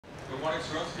Good morning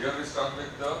students. Here we start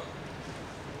with the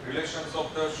relations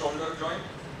of the shoulder joint,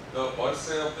 the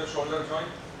bursae of the shoulder joint,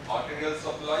 arterial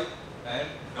supply and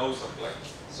nerve supply.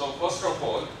 So first of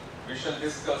all, we shall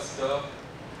discuss the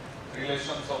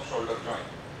relations of shoulder joint.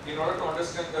 In order to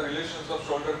understand the relations of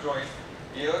shoulder joint,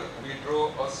 here we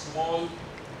draw a small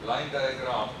line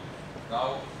diagram.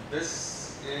 Now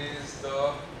this is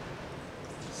the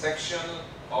section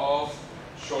of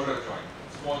shoulder joint,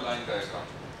 small line diagram.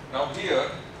 Now here,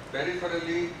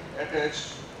 peripherally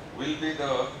attached will be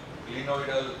the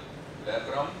glenoidal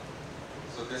labrum.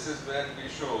 So this is where we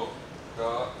show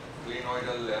the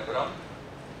glenoidal labrum.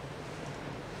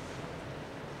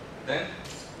 Then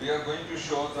we are going to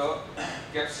show the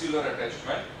capsular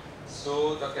attachment.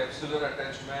 So the capsular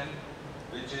attachment,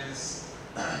 which is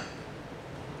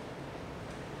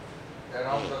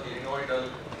around the glenoidal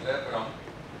labrum,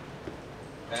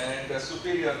 and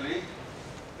superiorly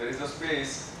there is a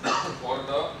space for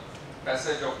the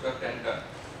passage of the tendon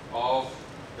of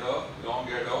the long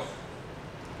head of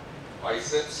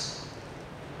biceps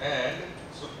and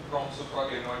from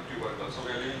supraglenoid tubercle. So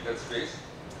we are leaving that space.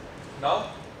 Now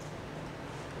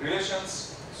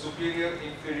relations superior,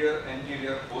 inferior,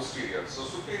 anterior, posterior. So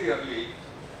superiorly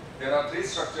there are three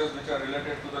structures which are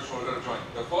related to the shoulder joint.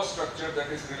 The first structure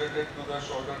that is related to the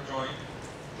shoulder joint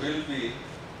will be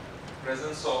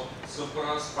presence of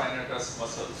supraspinatus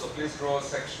muscle. So please draw a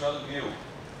sectional view.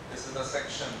 This is the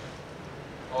section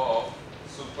of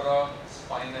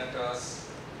supraspinatus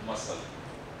muscle.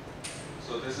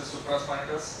 So this is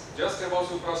supraspinatus. Just above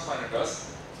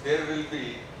supraspinatus, there will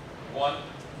be one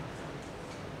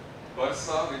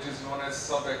bursa which is known as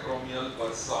subacromial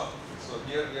bursa. So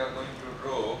here we are going to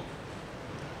draw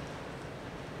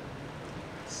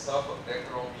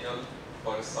subacromial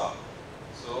bursa.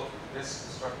 So this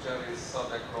structure is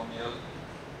subacromial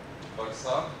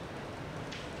bursa.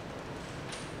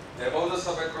 Above the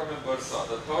subacromial bursa,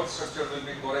 the third structure will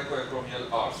be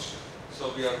coracoacromial arch.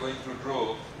 So we are going to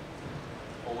draw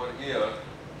over here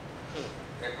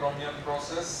acromion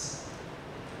process.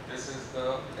 This is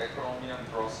the acromion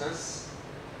process,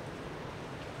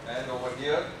 and over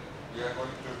here we are going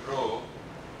to draw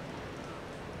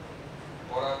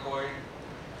coracoid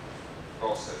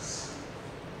process.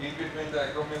 In between the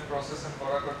acromion process and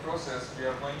coracoid process, we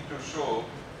are going to show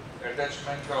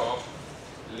attachment of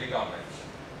ligament,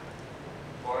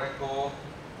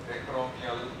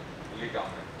 coracoacromial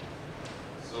ligament.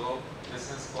 So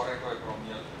this is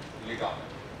coracoacromial ligament.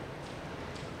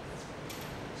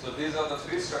 So these are the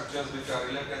three structures which are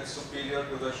related superior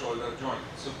to the shoulder joint.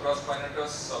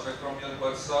 Supraspinatus, subacromial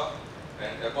bursa,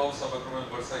 and above subacromial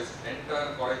bursa is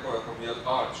entire coracoacromial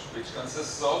arch, which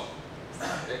consists of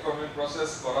acromion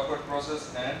process, coracoid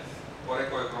process and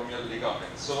coracoacromial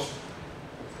ligament. So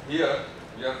here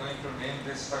we are going to name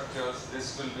these structures.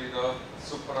 This will be the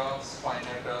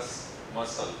supraspinatus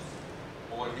muscle.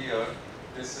 Over here,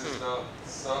 this is the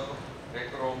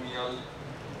subacromial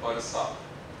bursa,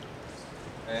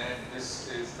 and this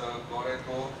is the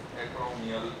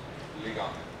coracoacromial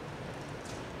ligament.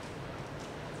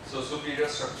 So superior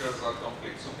structures are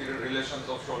complete. Superior relations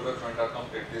of shoulder joint are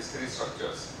complete. These three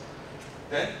structures.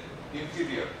 Then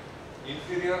inferior.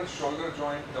 Inferior shoulder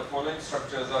joint, the following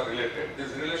structures are related.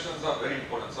 These relations are very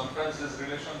important. Sometimes these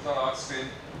relations are asked in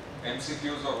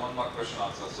MCQs or 1 mark question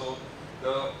answer. So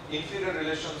the inferior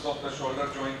relations of the shoulder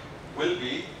joint will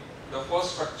be the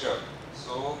first structure.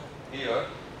 So here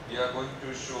we are going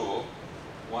to show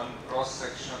one cross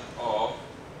section of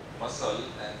muscle,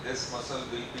 and this muscle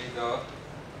will be the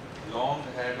long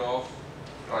head of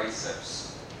triceps.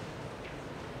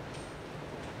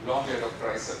 Long head of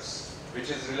triceps, which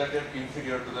is related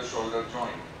inferior to the shoulder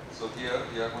joint. So here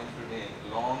we are going to name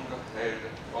long head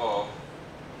of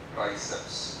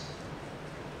triceps.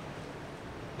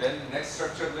 Then next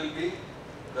structure will be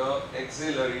the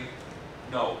axillary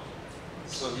nerve.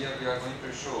 So here we are going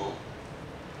to show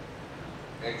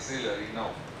axillary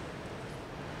nerve.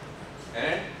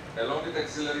 And along with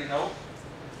axillary nerve,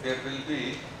 there will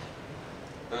be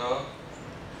the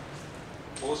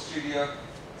posterior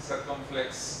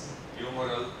circumflex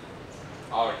humeral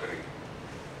artery.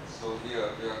 So here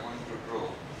we are going to draw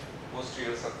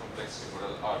posterior circumflex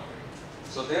humeral artery.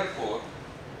 So therefore,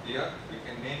 here we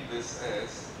can name this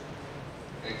as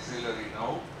axillary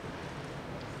nerve,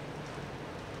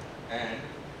 and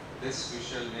this we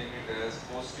shall name it as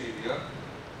posterior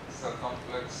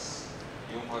circumflex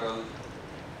humeral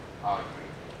artery.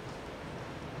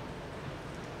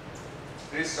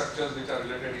 Three structures which are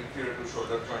related inferior to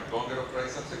shoulder joint: long head of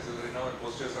triceps, axillary nerve, and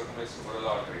posterior circumflex humeral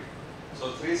artery.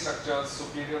 So three structures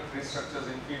superior, three structures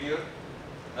inferior.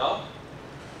 Now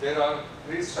there are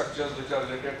three structures which are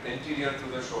related anterior to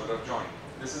the shoulder joint.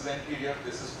 This is anterior,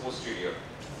 this is posterior.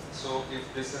 So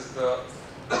if this is the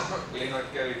glenoid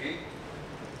cavity,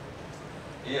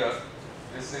 here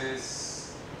this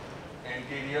is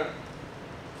anterior,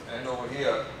 and over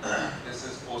here this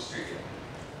is posterior.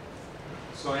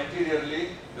 So anteriorly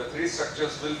the three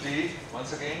structures will be,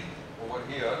 once again over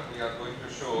here we are going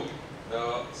to show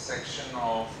the section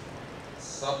of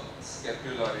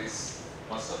subscapularis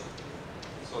muscle.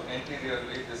 So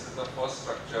anteriorly this is the first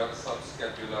structure,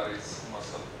 subscapularis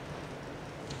muscle.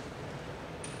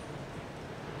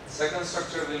 Second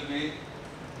structure will be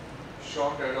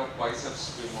short head of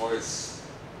biceps femoris.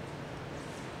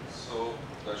 So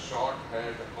the short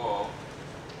head of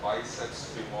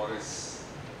biceps femoris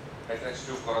attached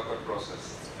to coracoid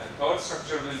process. And third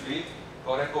structure will be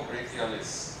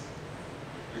coracobrachialis,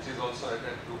 which is also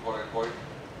attached to coracoid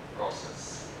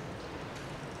process.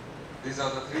 These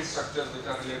are the three structures which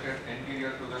are related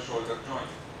anterior to the shoulder joint.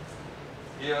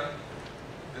 Here,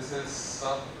 this is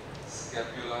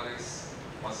subscapularis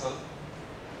muscle.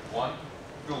 1,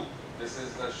 2. This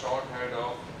is the short head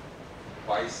of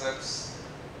biceps.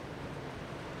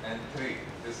 And 3.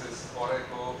 This is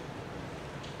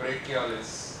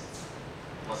coracobrachialis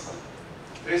muscle.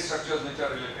 Three structures which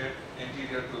are related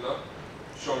anterior to the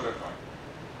shoulder joint.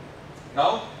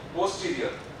 Now,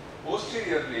 posterior.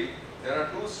 Posteriorly, there are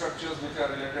two structures which are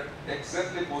related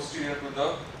exactly posterior to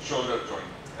the shoulder joint.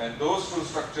 And those two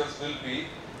structures will be,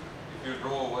 if you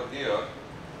draw over here,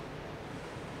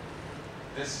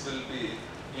 this will be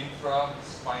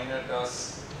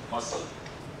infraspinatus muscle.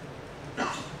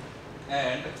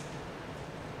 And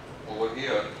over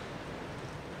here,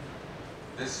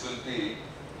 this will be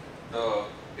the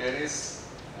teres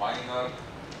minor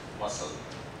muscle.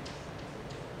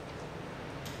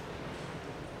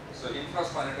 So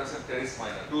infraspinatus and teres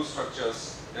minor, two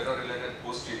structures that are related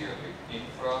posteriorly.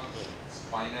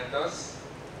 Infraspinatus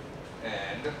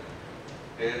and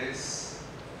teres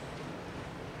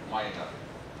minor.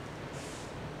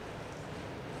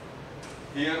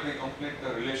 Here we complete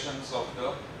the relations of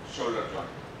the shoulder joint.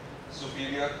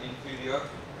 Superior, inferior,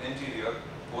 anterior,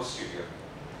 posterior.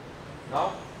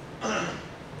 Now,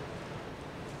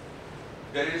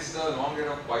 there is the long head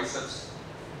of biceps,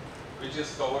 which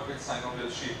is covered with synovial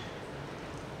sheath,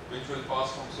 which will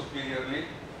pass from superiorly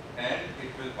and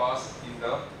it will pass in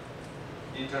the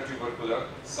intertubercular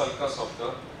sulcus of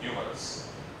the humerus.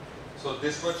 So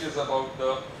this much is about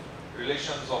the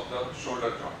relations of the shoulder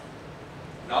joint.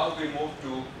 Now we move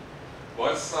to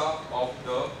bursa of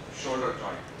the shoulder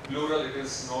joint. Plural, it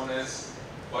is known as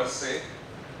bursae.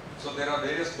 So there are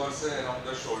various bursae around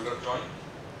the shoulder joint,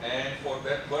 and for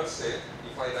that bursae,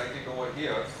 if I write it over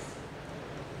here,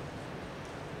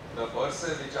 the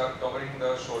bursae which are covering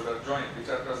the shoulder joint, which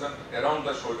are present around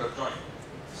the shoulder joint.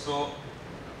 So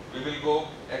we will go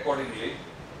accordingly.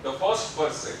 The first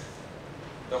bursa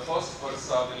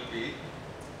will be,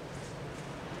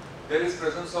 there is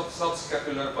presence of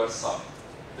subscapular bursa.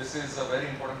 This is a very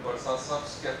important bursa,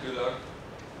 subscapular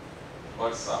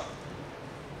bursa.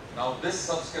 Now this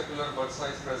subscapular bursa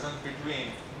is present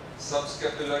between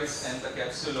subscapularis and the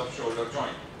capsule of shoulder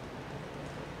joint.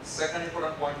 Second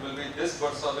important point will be, this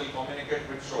bursa will communicate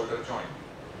with shoulder joint.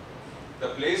 The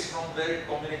place from where it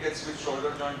communicates with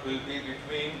shoulder joint will be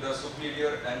between the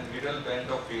superior and middle band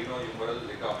of glenohumeral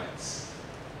ligaments.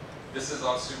 This is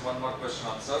asked in one more question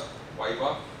answer,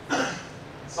 Viva.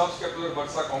 Subscapular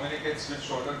bursa communicates with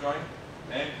shoulder joint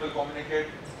and it will communicate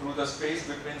through the space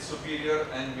between superior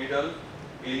and middle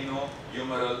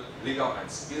glenohumeral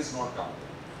ligaments. Please note down.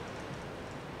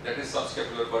 That is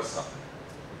subscapular bursa.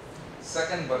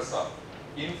 Second bursa,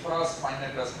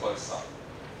 infraspinatus bursa.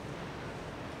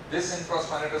 This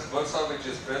infraspinatus bursa, which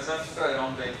is present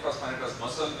around the infraspinatus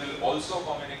muscle, will also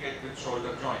communicate with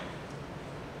shoulder joint.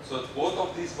 So both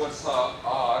of these bursa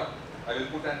are, I will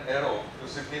put an arrow to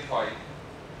signify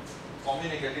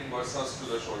communicating bursas to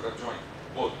the shoulder joint,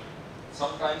 both.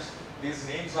 Sometimes these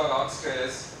names are asked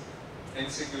as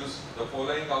MCQs, the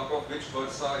following out of which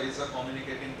bursa is a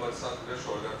communicating bursa to the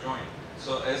shoulder joint.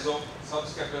 So as of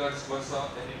subscapularis bursa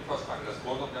and infraspinatus,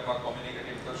 both of them are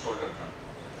communicating to the shoulder joint.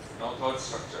 Now third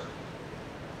structure.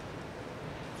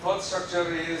 Third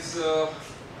structure is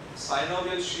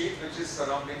synovial sheath, which is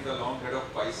surrounding the long head of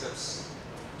biceps.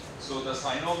 So the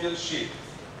synovial sheath,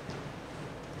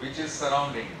 which is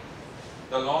surrounding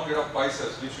the long head of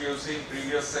biceps, which we have seen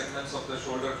previous segments of the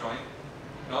shoulder joint.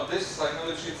 Now this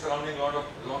synovial sheath surrounding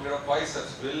long head of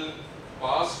biceps will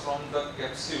pass from the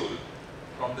capsule,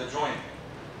 from the joint.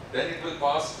 Then it will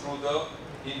pass through the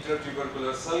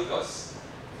intertubercular sulcus,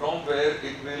 from where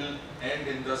it will end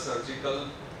in the surgical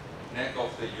neck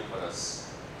of the humerus.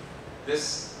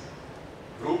 this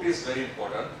root is very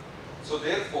important. So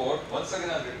therefore, once again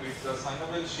I repeat, the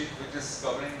synovial sheath which is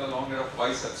covering the long head of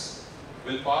biceps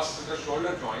will pass through the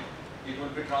shoulder joint. It will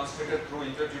be transmitted through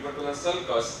intertubercular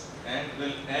sulcus and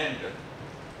will end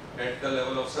at the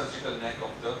level of surgical neck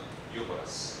of the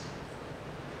humerus.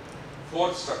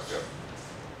 Fourth structure.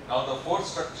 Now the fourth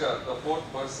structure, the fourth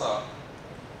bursa,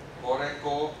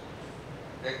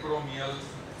 coracoacromial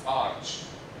arch,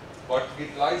 but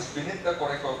it lies beneath the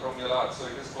coracoacromial arch, so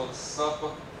it is called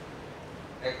subacromial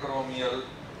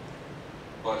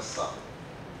bursa.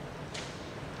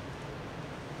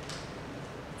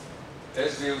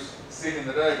 As we have seen in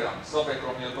the diagram,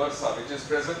 subacromial bursa, which is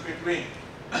present between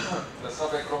the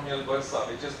subacromial bursa,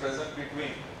 which is present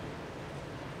between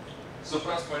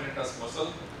supraspinatus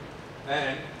muscle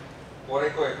and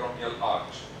coracoacromial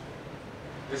arch.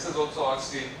 This is also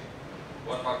asked in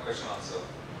 1 mark question answer.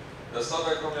 The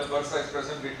subacromial bursa is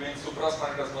present between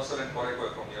supraspinatus muscle and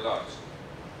coracoacromial arch.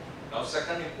 Now,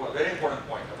 second very important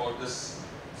point about this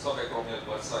subacromial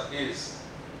bursa is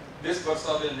this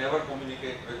bursa will never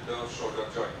communicate with the shoulder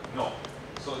joint. No.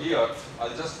 So here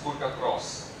I'll just put a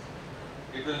cross.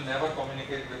 It will never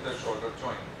communicate with the shoulder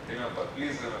joint. Remember,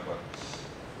 please remember.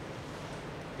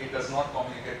 It does not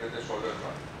communicate with the shoulder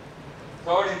joint.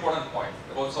 Third important point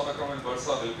about subacromial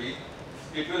bursa will be,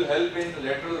 it will help in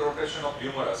lateral rotation of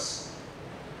humerus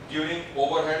during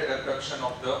overhead abduction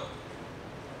of the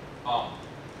arm.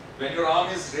 When your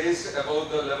arm is raised above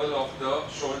the level of the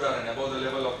shoulder and above the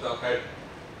level of the head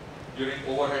during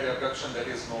overhead abduction, that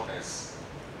is known as,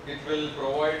 it will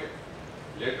provide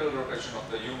lateral rotation of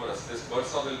the humerus. This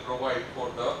bursa will provide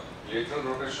for the lateral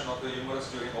rotation of the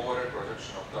humerus during overhead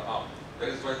projection of the arm. That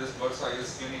is why this bursa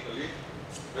is clinically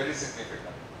very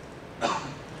significant.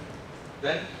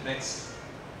 Then next,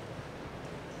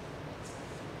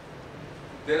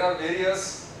 there are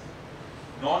various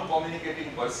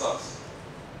non-communicating bursas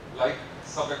like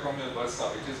subacromial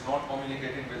bursa, which is not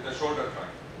communicating with the shoulder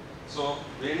joint. So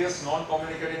various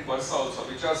non-communicating bursa also,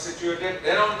 which are situated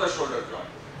around the shoulder joint.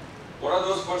 What are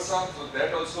those bursa? So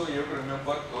that also you have to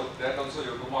remember, that also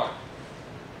you have to mark.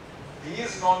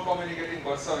 These non-communicating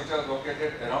bursa which are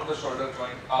located around the shoulder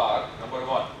joint are, number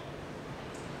 1,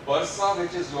 bursa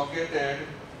which is located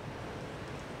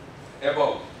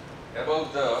above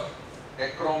the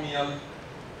acromial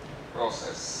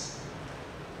process.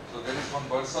 So there is one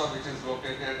bursa which is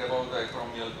located above the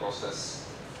acromial process,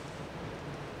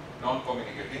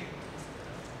 non-communicating.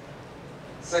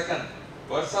 Second,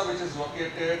 bursa which is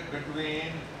located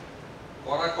between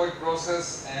coracoid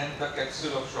process and the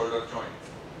capsule of shoulder joint.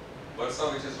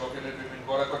 Bursa which is located between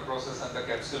coracoid process and the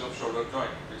capsule of shoulder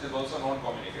joint, which is also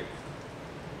non-communicating.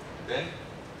 Then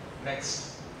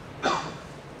next, the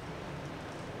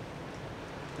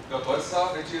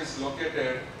bursa which is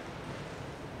located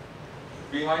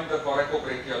behind the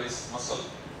coracobrachialis muscle.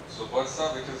 So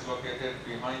bursa which is located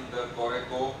behind the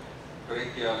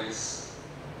coracobrachialis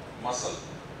muscle,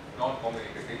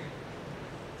 non-communicating.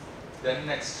 Then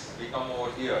next, we come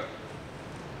over here.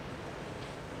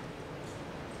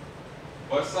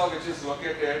 Bursa which is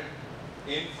located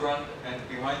in front and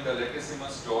behind the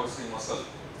latissimus dorsi muscle.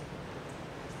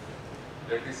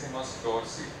 Latissimus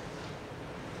dorsi.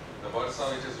 The bursa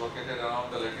which is located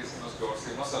around the latissimus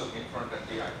dorsi muscle, in front and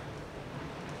behind.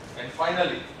 And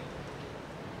finally,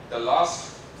 the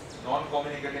last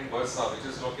non-communicating bursa which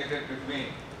is located between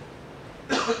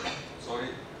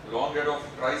long head of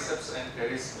triceps and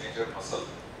teres major muscle.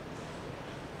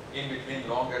 In between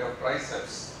long head of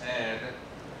triceps and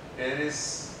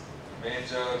teres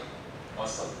major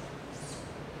muscle,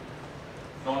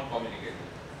 non-communicating.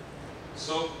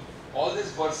 So all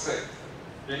these bursae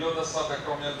below the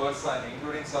subacromial bursa and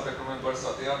including subacromial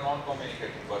bursa, they are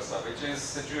non-communicating bursa which is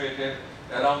situated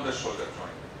around the shoulder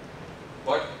joint.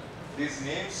 But these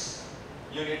names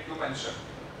you need to mention.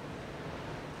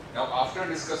 Now after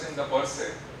discussing the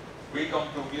bursae, we come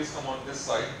to, please come on this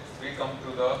side, we come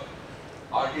to the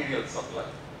arterial supply.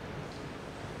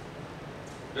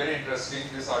 Very interesting,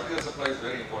 this arterial supply is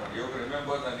very important. You have to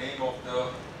remember the name of the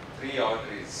 3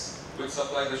 arteries which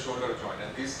supply the shoulder joint,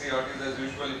 and these 3 arteries as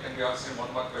usual it can be asked in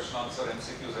 1 mark question answer,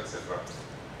 MCQs, etc.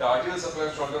 The arterial supply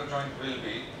of shoulder joint will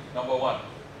be, number 1,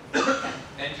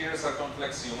 anterior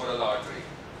circumflex humeral artery.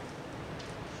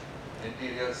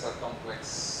 Anterior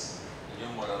circumflex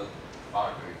humeral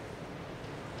artery.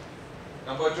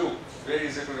 Number 2, very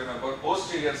easy to remember,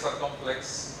 posterior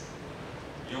circumflex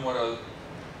humeral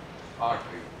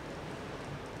artery.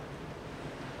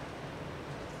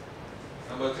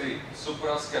 Number 3,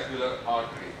 suprascapular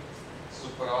artery.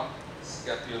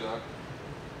 Suprascapular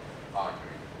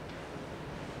artery.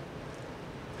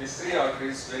 These three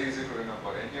arteries, very easy to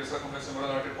remember: anterior circumfleximal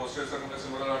artery, posterior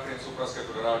circumfleximal artery, and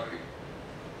suprascapular artery.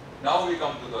 Now we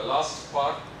come to the last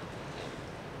part,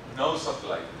 nerve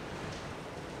supply.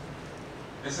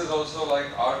 This is also like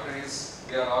arteries,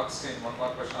 they are asked in one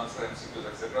mark question answer, MCQs,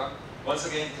 etc. Once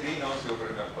again, three nerves you have to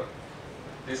remember.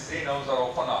 These three nerves are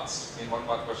often asked in one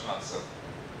mark question answer.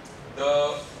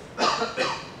 The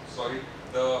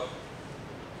the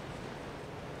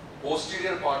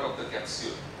posterior part of the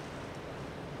capsule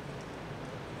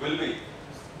will be,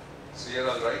 so here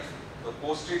I'll write, the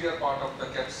posterior part of the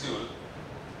capsule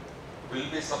will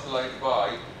be supplied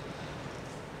by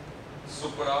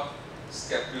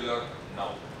suprascapular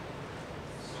nerve.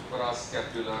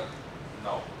 Suprascapular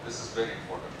nerve. This is very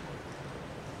important.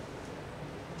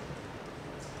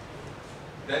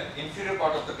 Then inferior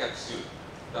part of the capsule.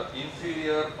 The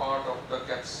inferior part of the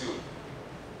capsule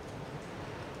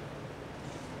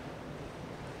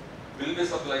will be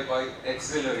supplied by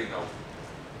axillary nerve.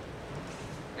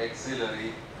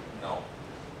 Axillary nerve.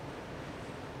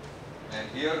 And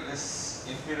here this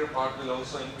inferior part will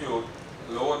also include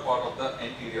lower part of the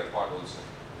anterior part also.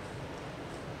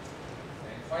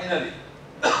 And finally,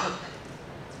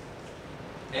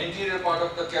 anterior part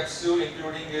of the capsule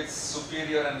including its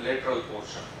superior and lateral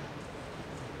portion.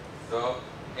 The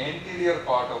anterior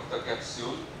part of the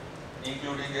capsule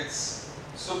including its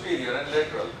superior and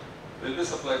lateral will be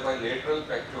supplied by lateral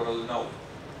pectoral nerve.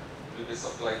 Will be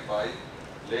supplied by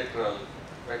lateral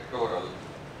pectoral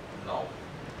nerve.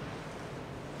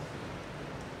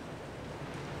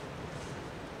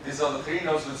 These are the three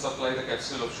nerves which supply the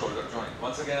capsule of shoulder joint.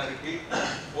 Once again I repeat,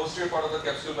 posterior part of the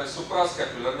capsule by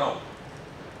suprascapular nerve,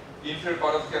 inferior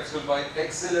part of the capsule by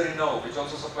axillary nerve, which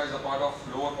also supplies the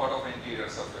lower part of anterior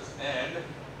surface, and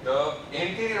the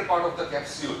anterior part of the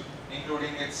capsule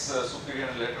including its superior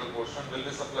and lateral portion will be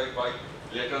supplied by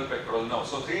lateral pectoral nerve.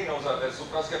 So three nerves are there: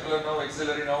 suprascapular nerve,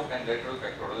 axillary nerve, and lateral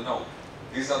pectoral nerve.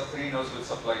 These are three nerves which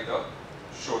supply the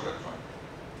shoulder joint.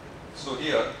 So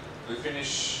here we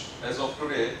finish, as of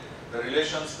today, the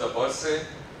relations, the bursae,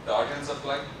 the arterial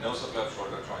supply, nerve supply of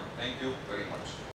shoulder joint. Thank you very much.